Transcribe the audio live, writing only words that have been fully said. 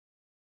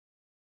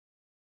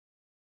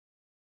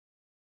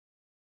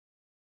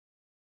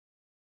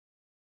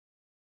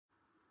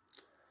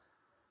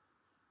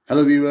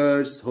Hello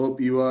viewers,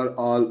 hope you are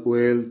all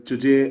well.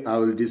 Today I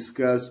will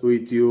discuss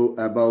with you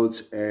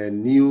about a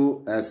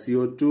new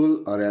SEO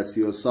tool or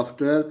SEO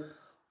software,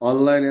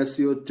 online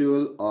SEO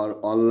tool or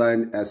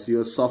online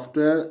SEO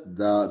software.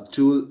 The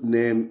tool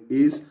name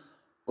is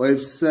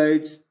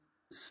Website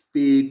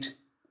Speed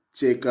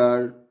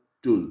Checker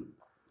Tool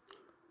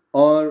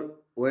or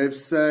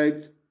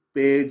Website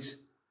Page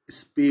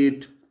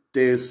Speed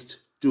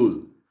Test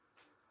Tool.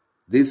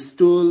 This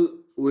tool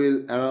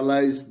will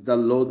analyze the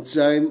load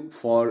time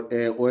for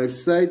a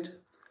website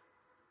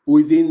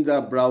within the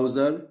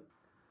browser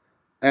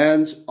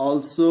and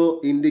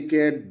also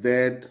indicate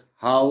that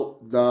how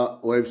the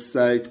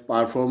website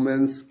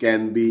performance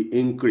can be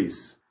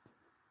increased.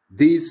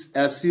 This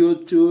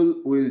SEO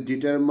tool will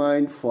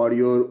determine for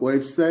your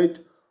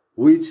website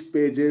which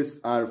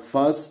pages are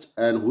fast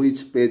and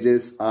which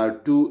pages are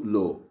too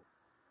low.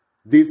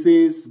 This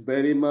is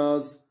very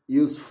much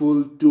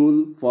useful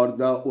tool for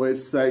the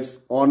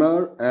website's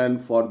owner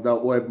and for the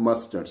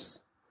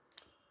webmasters.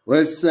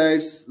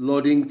 Website's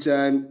loading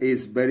time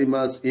is very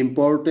much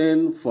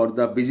important for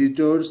the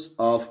visitors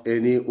of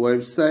any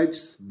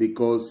websites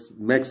because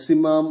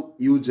maximum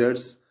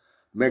users,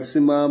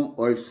 maximum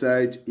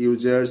website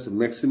users,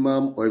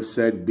 maximum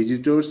website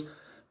visitors,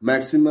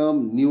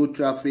 maximum new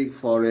traffic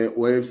for a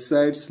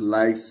website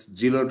likes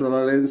zero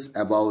tolerance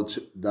about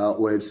the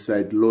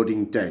website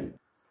loading time.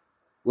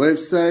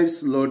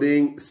 Website's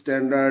loading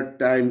standard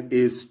time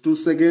is 2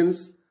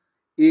 seconds.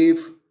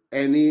 If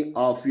any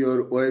of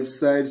your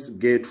websites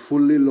get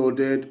fully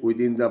loaded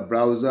within the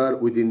browser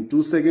within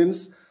 2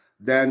 seconds,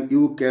 then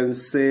you can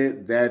say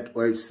that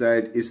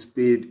website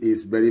speed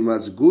is very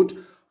much good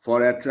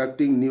for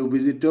attracting new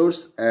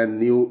visitors and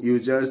new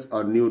users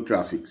or new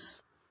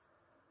traffics.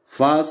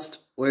 Fast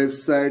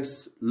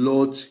websites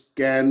load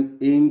can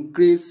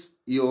increase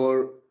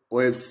your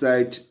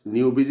website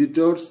new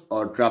visitors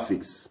or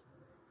traffics.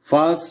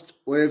 Fast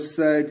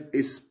website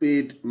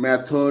speed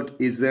method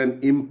is an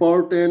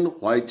important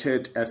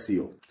white-hat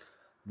SEO.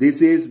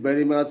 This is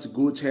very much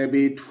good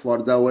habit for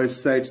the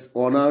website's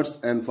owners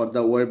and for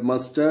the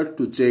webmaster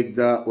to check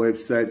the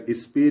website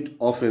speed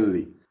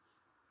oftenly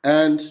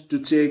and to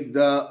check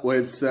the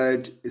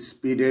website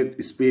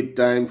speed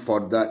time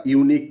for the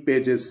unique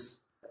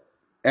pages.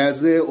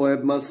 As a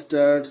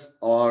webmaster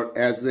or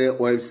as a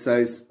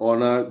website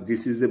owner,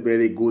 this is a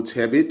very good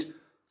habit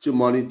to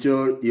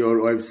monitor your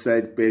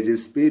website page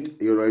speed,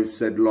 your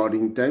website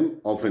loading time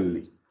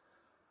oftenly.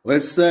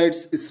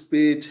 Website's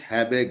speed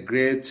have a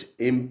great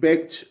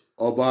impact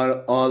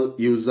over all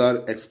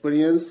user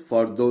experience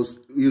for those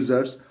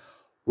users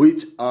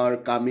which are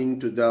coming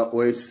to the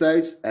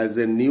websites as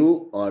a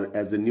new or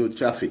as a new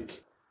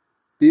traffic.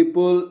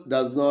 People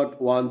does not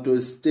want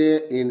to stay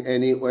in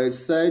any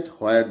website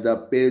where the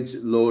page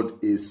load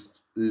is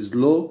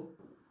low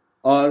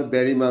or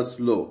very much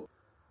low.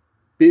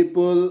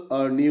 People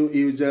or new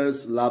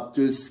users love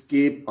to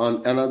skip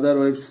on another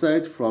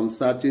website from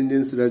search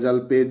engines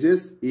result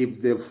pages if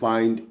they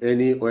find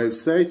any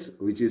website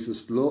which is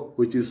slow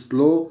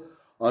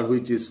or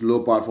which is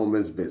low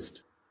performance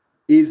based.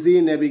 Easy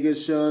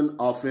navigation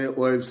of a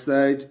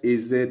website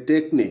is a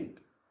technique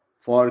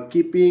for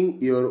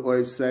keeping your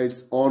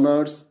website's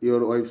owners,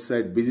 your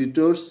website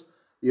visitors,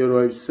 your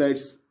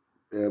website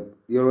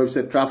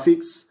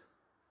traffics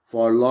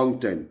for long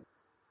time.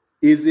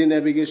 Easy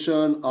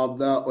navigation of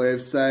the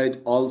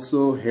website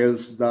also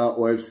helps the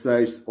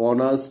website's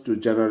owners to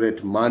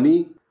generate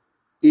money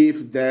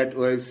if that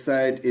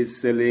website is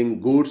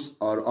selling goods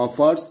or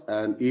offers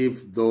and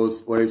if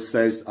those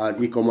websites are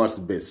e-commerce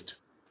based.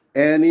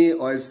 Any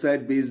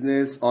website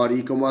business or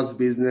e-commerce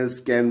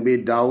business can be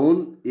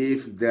down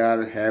if they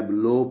have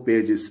low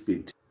page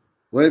speed.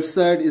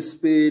 Website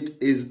speed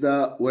is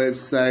the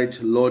website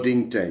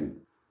loading time.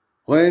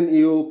 When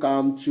you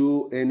come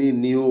to any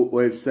new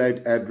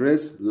website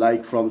address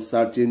like from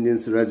search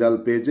engines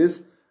result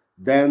pages,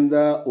 then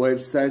the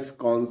website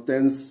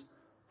contains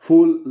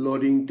full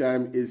loading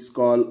time is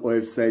called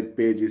website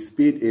page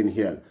speed in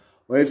here.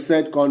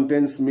 Website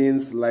contents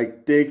means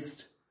like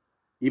text,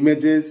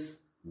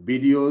 images,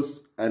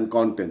 videos and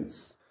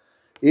contents.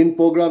 In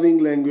programming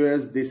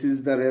language, this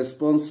is the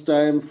response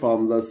time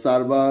from the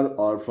server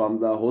or from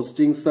the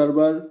hosting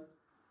server.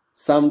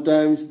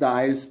 Sometimes the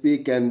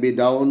ISP can be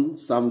down,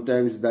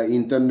 sometimes the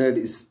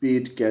internet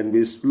speed can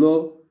be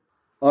slow,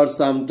 or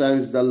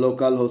sometimes the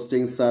local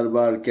hosting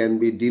server can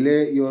be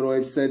delay your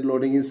website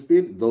loading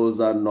speed.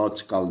 Those are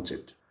not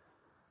counted.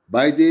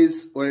 By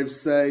this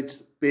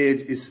website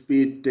page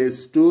speed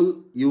test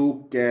tool,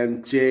 you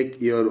can check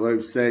your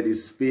website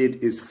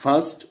speed is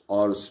fast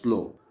or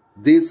slow.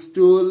 This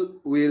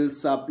tool will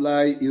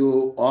supply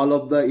you all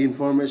of the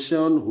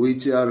information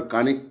which are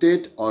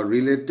connected or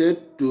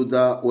related to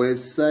the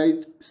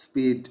website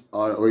speed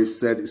or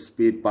website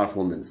speed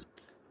performance.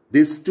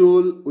 This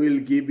tool will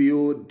give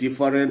you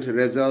different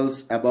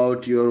results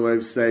about your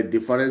website,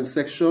 different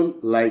section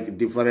like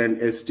different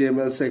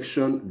HTML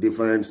section,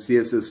 different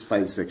CSS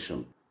file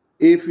section.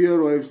 If your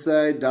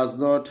website does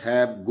not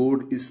have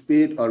good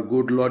speed or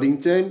good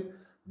loading time,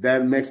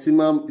 then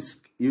maximum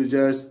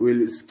users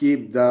will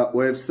skip the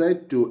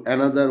website to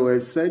another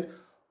website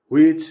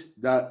which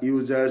the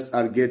users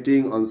are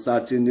getting on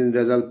search engine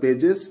result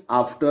pages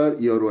after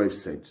your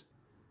website.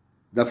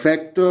 The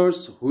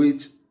factors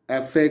which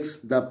affects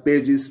the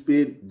page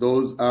speed,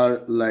 those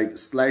are like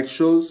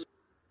slideshows,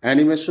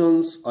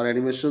 animations or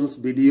animations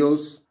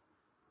videos,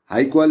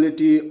 high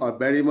quality or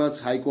very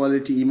much high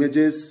quality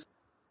images,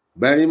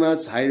 very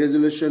much high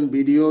resolution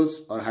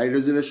videos or high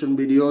resolution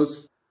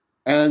videos,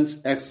 and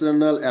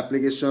external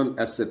application,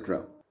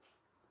 etc.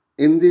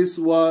 In this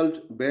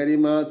world, very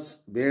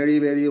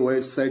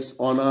websites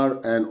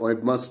owner and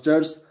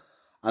webmasters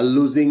are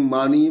losing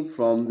money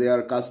from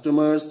their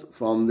customers,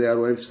 from their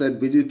website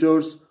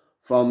visitors,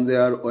 from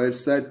their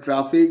website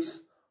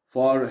traffics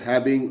for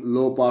having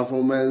low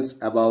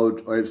performance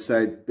about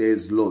website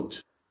page load.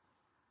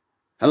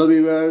 Hello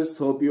viewers,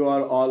 hope you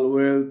are all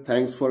well.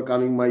 Thanks for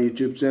coming my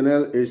YouTube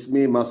channel. It's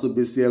me Masud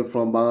BCL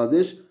from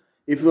Bangladesh.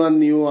 If you are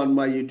new on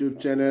my YouTube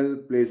channel,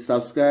 please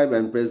subscribe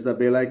and press the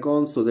bell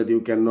icon so that you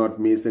cannot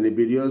miss any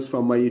videos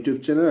from my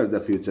YouTube channel or the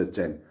future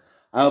channel.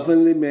 I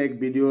oftenly make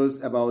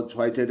videos about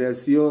Whitehead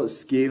SEO,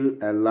 skill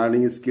and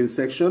learning skill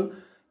section.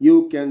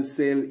 You can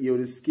sell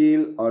your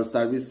skill or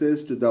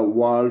services to the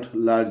world's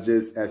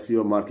largest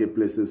SEO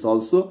marketplaces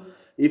also.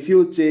 If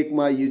you check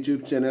my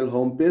YouTube channel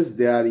homepage,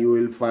 there you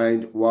will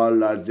find world's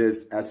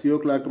largest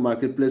SEO clerk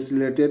marketplace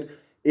related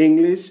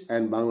English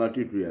and Bangla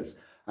tutorials.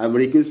 I'm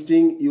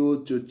requesting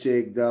you to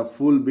check the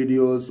full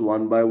videos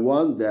one by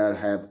one. There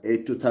have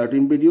 8 to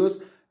 13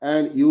 videos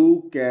and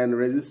you can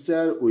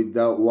register with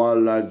the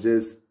world's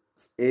largest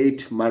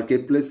 8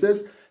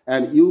 marketplaces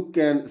and you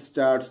can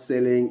start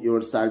selling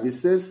your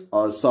services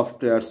or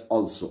softwares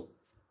also.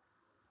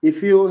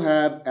 If you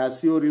have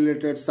SEO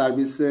related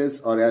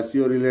services or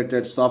SEO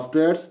related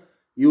softwares,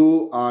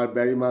 you are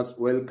very much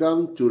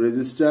welcome to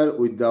register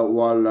with the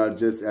world's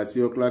largest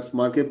SEO clerks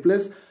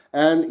marketplace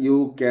and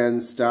you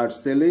can start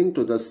selling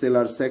to the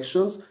seller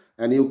sections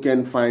and you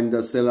can find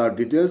the seller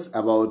details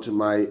about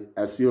my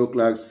SEO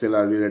clerks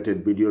seller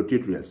related video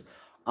tutorials.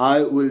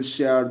 I will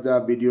share the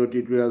video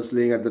tutorials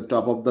link at the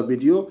top of the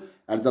video,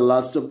 at the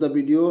last of the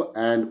video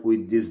and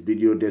with these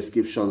video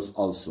descriptions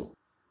also.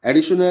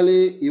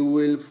 Additionally, you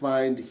will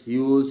find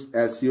huge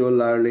SEO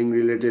learning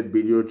related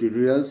video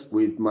tutorials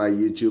with my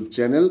YouTube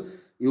channel.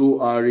 You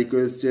are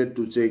requested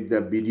to check the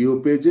video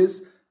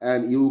pages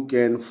and you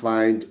can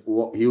find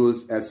huge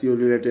SEO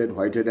related,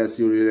 Whitehead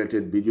SEO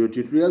related video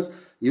tutorials.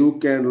 You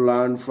can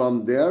learn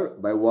from there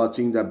by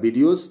watching the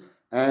videos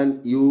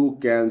and you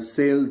can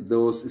sell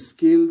those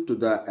skills to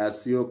the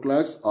SEO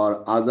clerks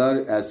or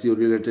other SEO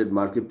related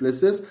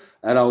marketplaces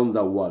around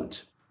the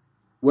world.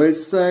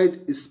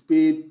 Website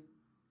speed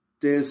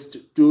test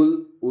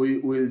tool, we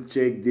will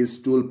check this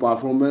tool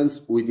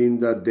performance within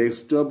the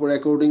desktop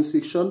recording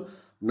section.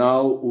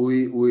 Now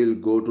we will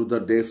go to the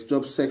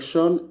desktop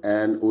section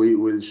and we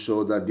will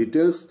show the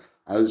details.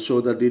 I will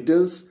show the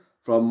details.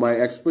 From my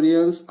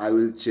experience, I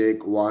will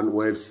check one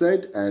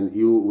website and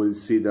you will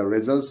see the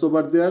results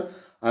over there.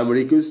 I'm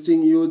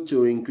requesting you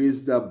to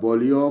increase the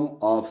volume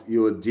of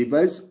your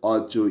device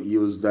or to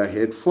use the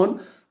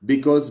headphone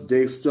because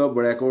desktop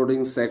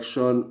recording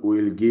section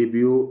will give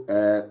you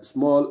a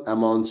small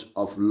amount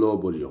of low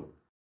volume.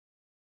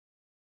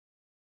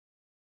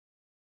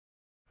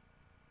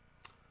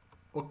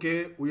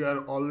 Okay, we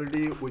are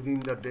already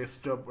within the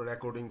desktop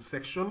recording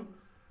section.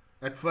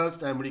 At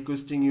first, I am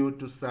requesting you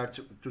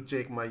to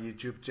check my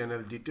YouTube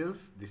channel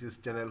details. This is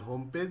channel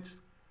homepage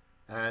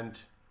and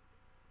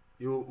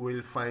you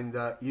will find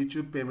the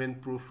YouTube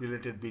payment proof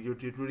related video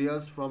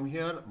tutorials from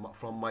here.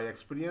 From my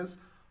experience,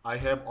 I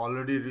have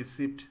already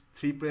received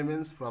 3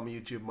 payments from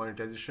YouTube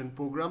monetization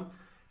program.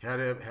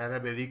 Here I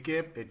have a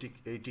recap,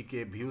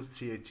 80k views,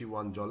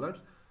 $381,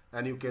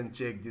 and you can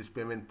check this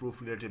payment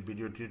proof related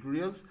video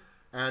tutorials.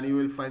 And you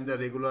will find the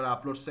regular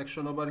upload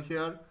section over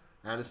here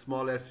and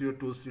small SEO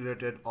tools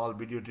related all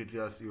video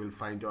tutorials you will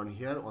find on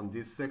here on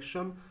this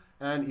section.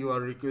 And you are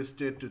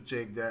requested to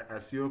check the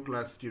SEO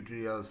clerks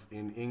tutorials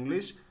in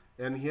English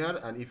in here.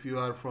 And if you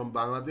are from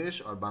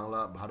Bangladesh or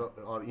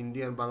Bangla or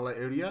Indian Bangla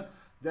area,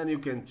 then you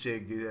can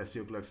check the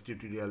SEO clerks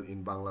tutorial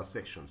in Bangla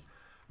sections.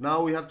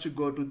 Now we have to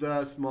go to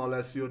the small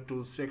SEO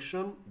tools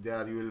section.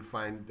 There you will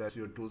find the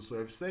SEO tools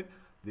website.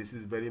 This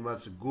is very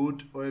much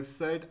good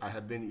website I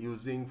have been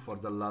using for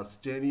the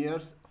last 10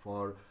 years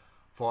for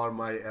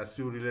my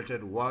SEO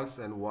related works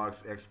and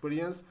works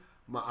experience.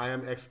 I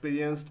am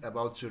experienced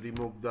about to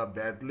remove the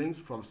bad links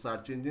from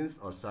search engines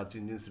or search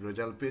engines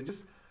result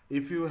pages.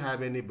 If you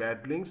have any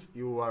bad links,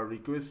 you are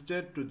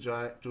requested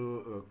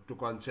to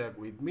contact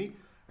with me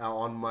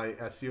on my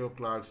SEO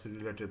clerks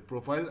related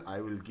profile. I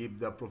will give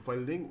the profile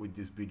link with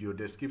this video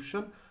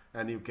description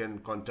and you can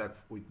contact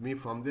with me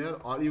from there,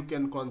 or you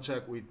can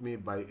contact with me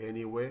by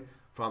any way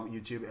from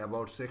YouTube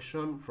about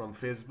section, from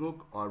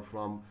Facebook or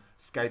from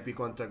Skype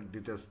contact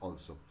details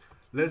also.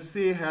 Let's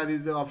see, here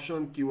is the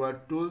option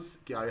keyword tools.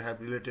 I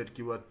have related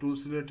keyword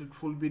tools related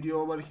full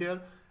video over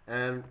here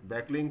And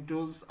backlink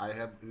tools, I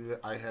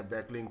have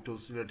backlink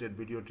tools related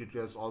video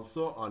tutorials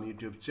also on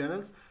YouTube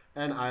channels,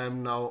 and I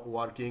am now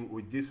working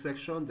with this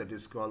section that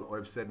is called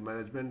website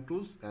management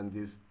tools, and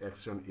this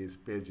action is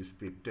page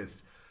speed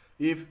test.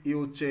 If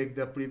you check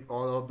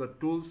all of the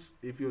tools,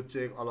 if you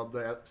check all of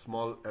the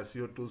small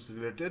SEO tools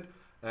related,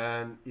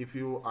 and if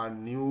you are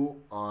new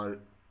or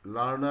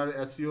learner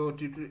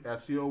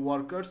SEO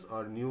workers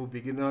or new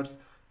beginners,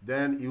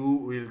 then you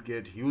will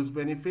get huge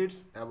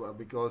benefits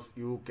because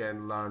you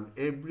can learn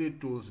every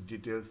tool's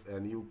details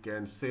and you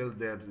can sell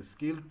their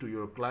skill to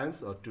your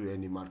clients or to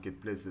any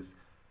marketplaces.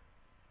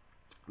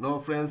 Now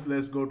friends,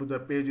 let's go to the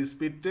page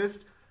speed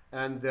test,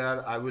 and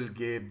there I will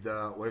give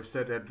the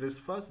website address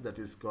first, that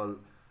is called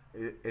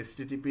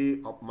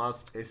HTTP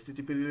must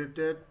HTTP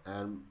related,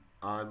 and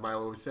on my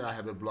website I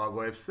have a blog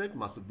website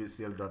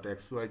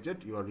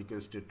mustbecl.xyz. You are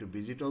requested to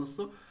visit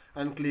also,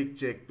 and click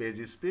check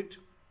page speed.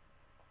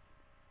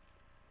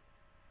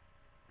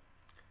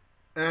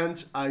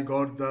 And I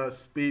got the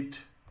speed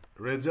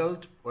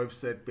result,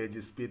 website page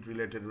speed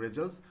related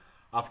results.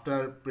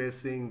 After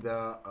pressing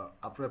the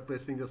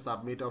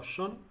submit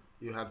option,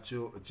 you have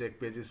to check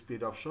page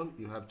speed option.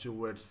 You have to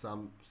wait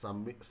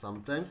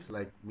sometimes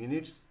like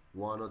minutes,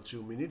 1 or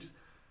 2 minutes,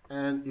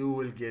 and you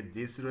will get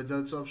this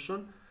results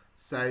option: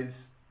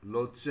 size,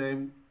 load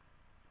time,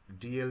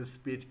 DL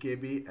speed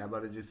KB,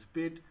 average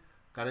speed,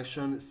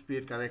 connection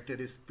speed,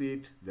 connected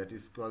speed. That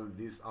is called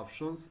these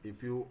options.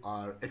 If you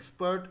are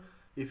expert,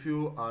 if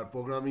you are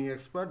programming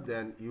expert,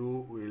 then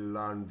you will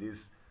learn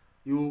this.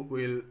 You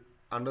will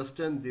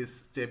understand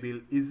this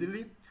table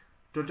easily.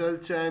 Total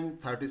time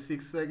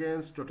 36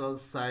 seconds, total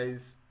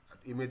size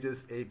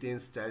images 18,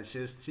 style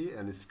shades 3,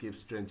 and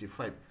skips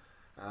 25.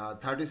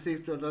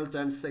 36 total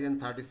time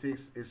second,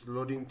 36 is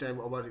loading time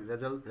over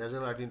result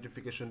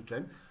identification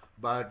time,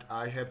 but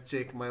I have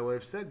checked my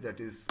website, that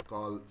is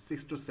called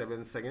 6 to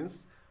 7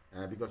 seconds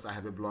because I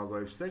have a blog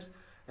website.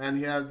 And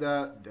here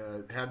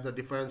the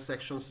different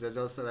sections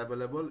results are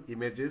available: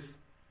 images,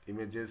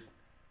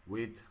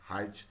 width,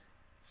 height,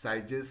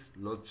 sizes,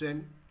 load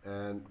time,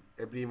 and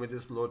every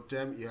image's load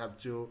time you have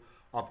to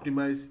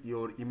optimize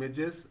your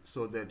images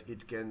so that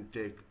it can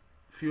take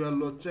fewer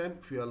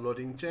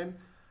loading time.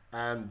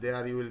 And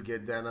there you will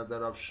get the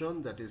another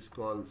option that is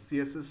called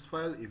CSS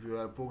file. If you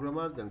are a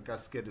programmer, then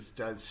cascade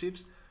style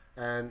sheets,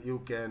 and you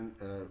can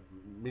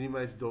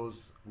minimize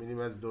those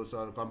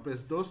or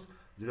compress those.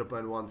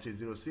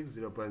 0.1306,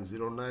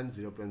 0.09,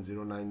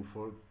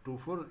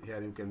 0.09424.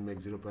 Here you can make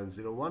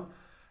 0.01.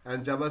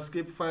 And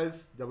JavaScript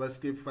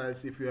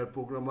files, if you are a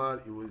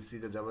programmer, you will see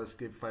the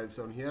JavaScript files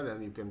on here,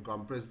 and you can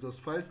compress those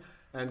files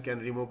and can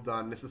remove the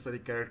unnecessary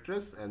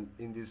characters, and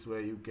in this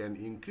way you can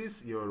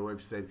increase your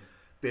website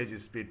page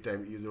speed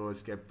time, user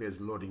escape page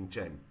loading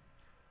time.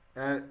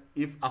 And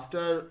if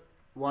after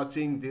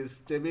watching this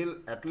table,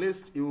 at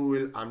least you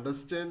will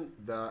understand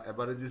the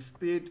average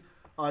speed,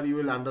 or you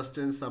will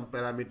understand some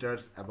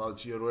parameters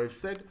about your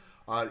website.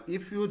 Or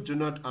if you do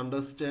not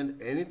understand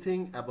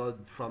anything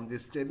about from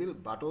this table,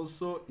 but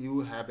also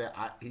you have an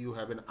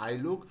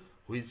iLook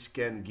which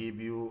can give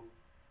you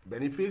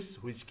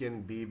benefits, which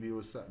can give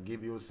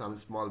you some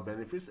small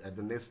benefits at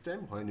the next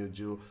time when you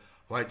do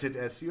white hat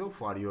SEO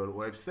for your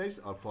websites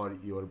or for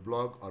your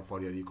blog or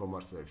for your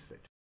e-commerce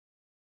website.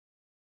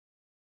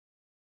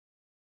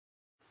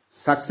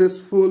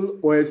 Successful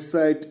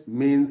website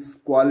means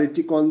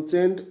quality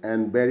content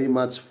and very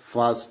much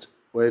fast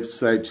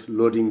website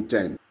loading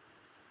time.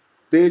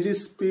 Page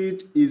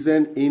speed is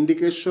an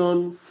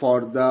indication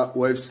for the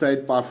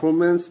website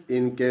performance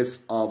in case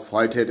of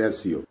white hat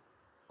SEO.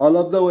 All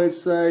of the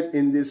websites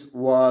in this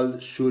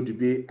world should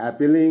be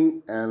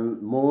appealing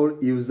and more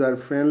user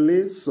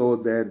friendly so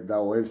that the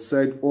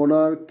website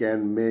owner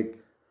can make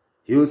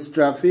huge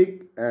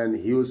traffic and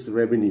huge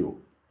revenue.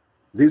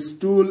 This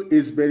tool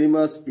is very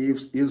much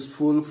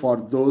useful for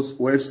those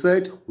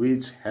websites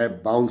which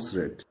have bounce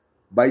rate.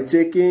 By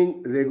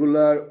checking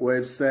regular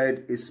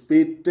website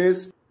speed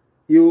test,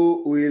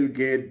 you will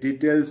get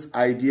details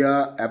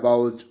idea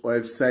about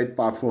website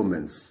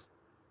performance.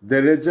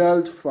 The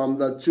result from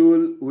the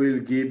tool will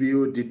give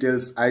you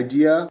details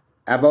idea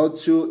about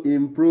to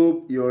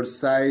improve your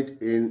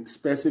site in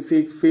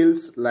specific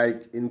fields,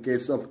 like in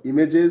case of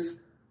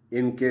images,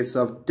 in case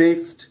of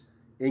text,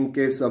 in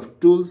case of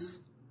tools,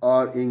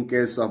 or in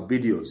case of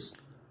videos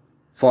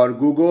for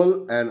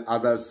Google and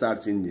other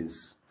search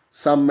engines.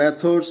 Some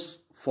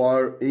methods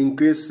for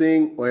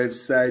increasing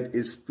website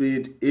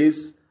speed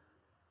is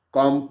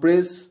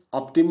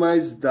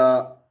optimize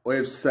the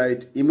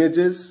website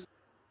images.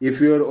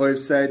 If your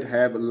website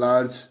have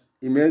large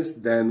image,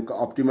 then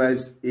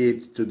optimize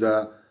it to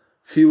the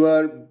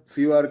fewer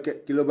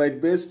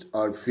kilobyte based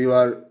or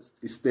fewer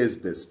space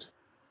based.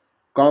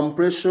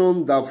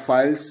 Compression the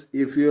files.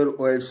 If your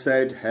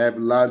website have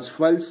large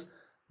files,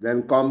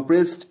 then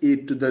compress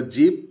it to the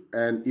zip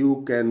and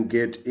you can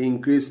get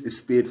increased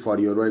speed for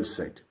your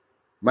website.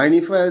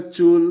 Minifier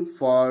tool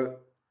for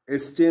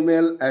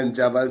HTML and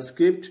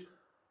JavaScript,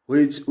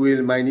 which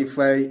will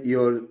minify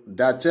your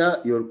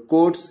data, your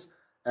codes,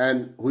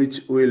 and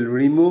which will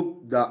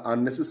remove the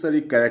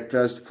unnecessary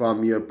characters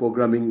from your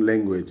programming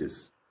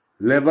languages.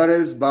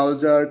 Levarage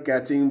Browser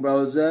Caching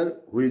Browser,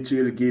 which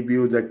will give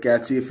you the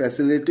cache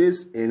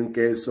facilities in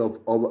case of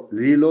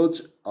reload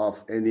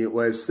of any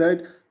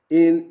website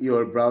in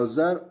your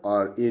browser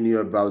or in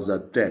your browser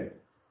tab.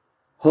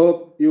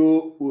 Hope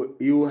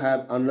you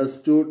have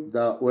understood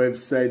the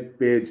website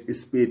page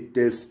speed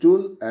test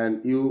tool,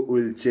 and you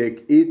will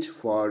check it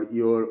for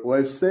your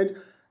website,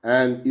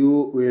 and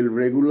you will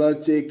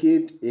regularly check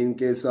it in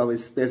case of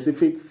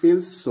specific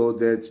fields so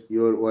that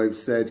your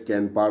website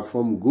can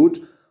perform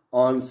good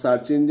on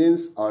search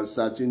engines or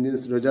search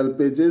engines result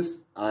pages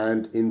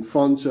and in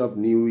front of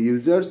new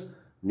users,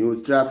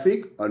 new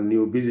traffic or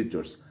new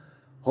visitors.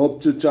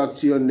 Hope to talk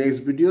to you in next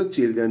video.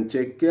 Children,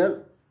 take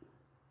care.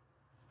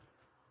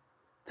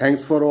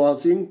 Thanks for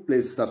watching.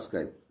 Please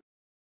subscribe.